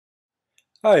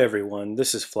Hi everyone,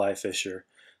 this is Fly Fisher.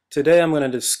 Today I'm going to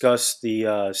discuss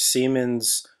the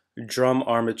Siemens drum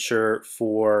armature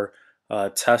for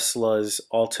Tesla's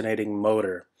alternating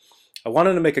motor. I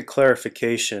wanted to make a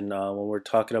clarification when we're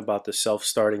talking about the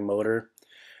self-starting motor.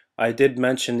 I did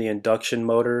mention the induction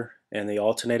motor and the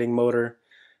alternating motor.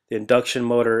 The induction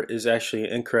motor is actually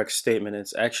an incorrect statement.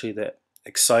 It's actually the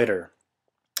exciter.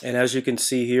 And as you can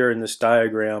see here in this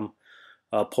diagram,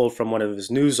 pulled from one of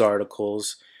his news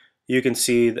articles, you can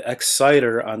see the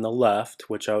exciter on the left,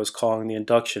 which I was calling the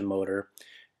induction motor,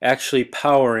 actually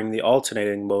powering the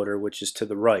alternating motor, which is to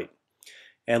the right.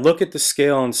 And look at the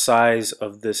scale and size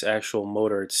of this actual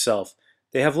motor itself.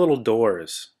 They have little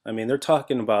doors. I mean, they're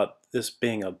talking about this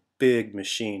being a big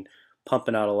machine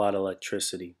pumping out a lot of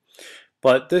electricity.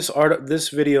 But this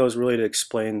video is really to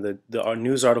explain the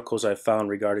news articles I found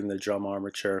regarding the drum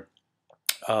armature,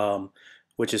 um,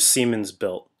 which is Siemens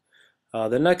built.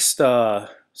 The next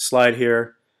slide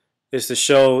here is to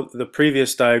show the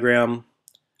previous diagram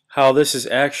how this is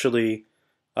actually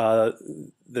uh,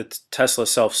 the Tesla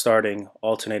self-starting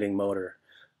alternating motor.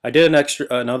 I did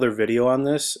another video on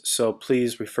this, so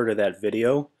please refer to that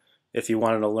video if you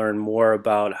wanted to learn more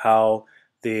about how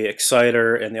the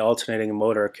exciter and the alternating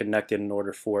motor are connected in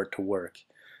order for it to work.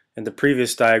 In the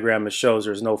previous diagram it shows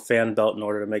there's no fan belt in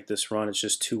order to make this run, it's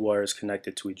just two wires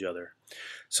connected to each other.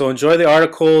 So enjoy the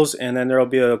articles, and then there will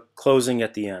be a closing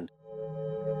at the end.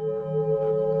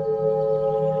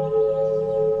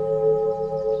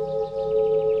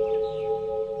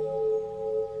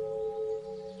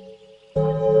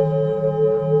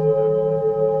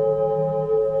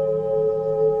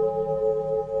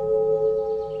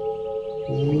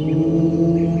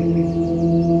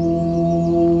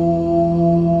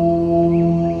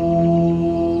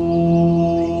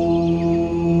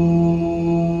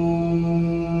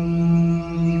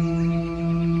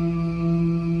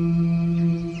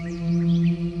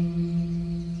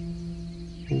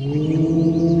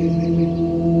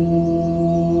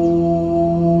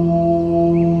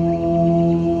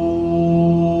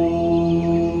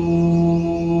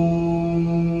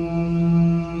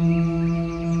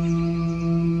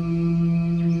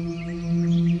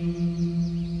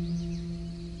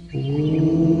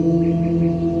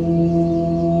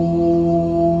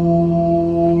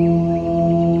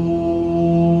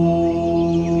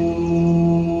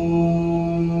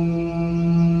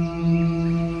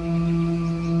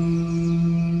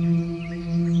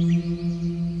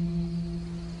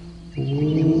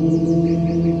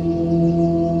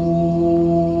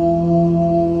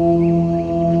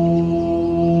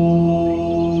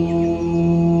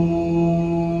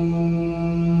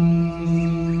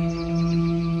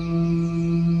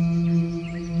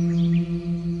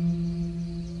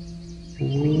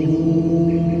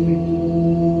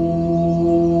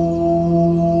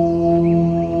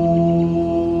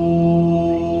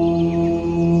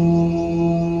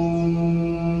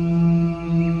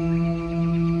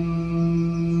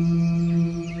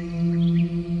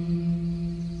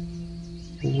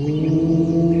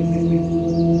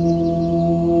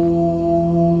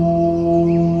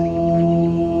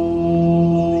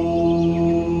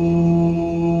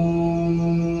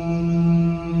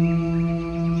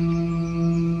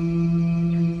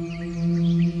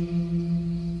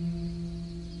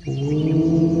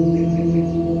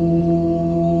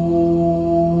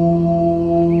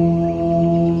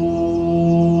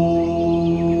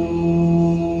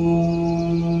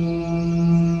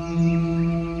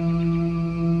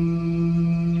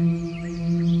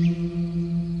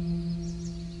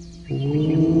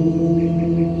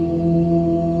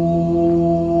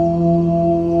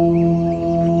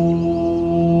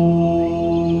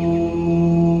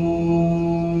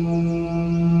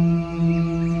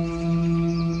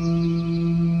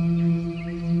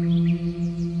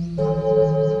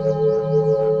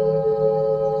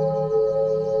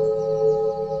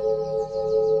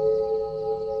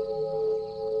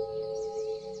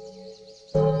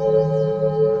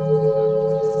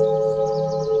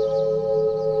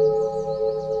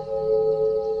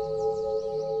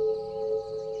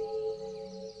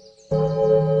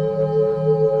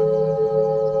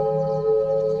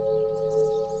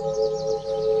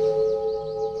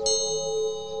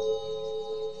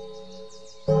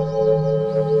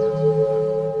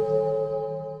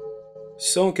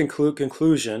 So in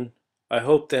conclusion, I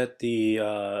hope that the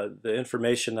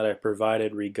information that I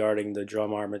provided regarding the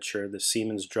drum armature, the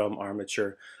Siemens drum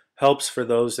armature, helps for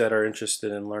those that are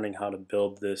interested in learning how to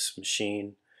build this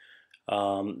machine.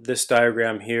 This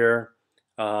diagram here,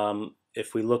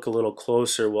 if we look a little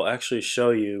closer, will actually show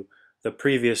you the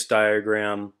previous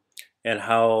diagram and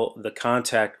how the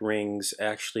contact rings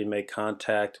actually make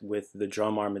contact with the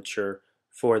drum armature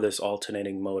for this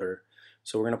alternating motor.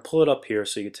 So we're going to pull it up here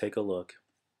so you can take a look.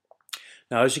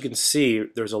 Now, as you can see,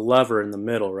 there's a lever in the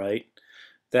middle, right?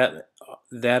 That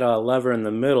lever in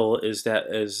the middle is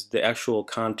the actual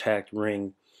contact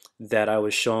ring that I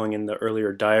was showing in the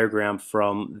earlier diagram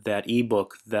from that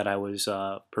ebook that I was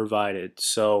provided.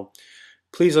 So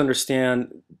please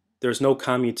understand, there's no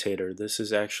commutator. This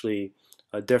is actually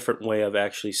a different way of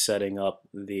actually setting up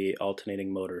the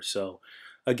alternating motor. So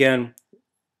again,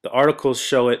 the articles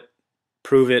show it,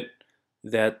 prove it,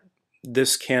 that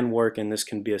this can work and this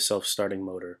can be a self-starting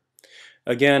motor.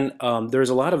 Again,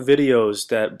 there's a lot of videos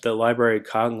that the Library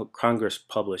of Congress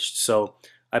published, so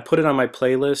I put it on my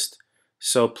playlist,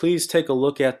 so please take a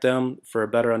look at them for a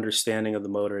better understanding of the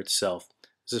motor itself.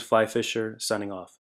 This is Fly Fisher signing off.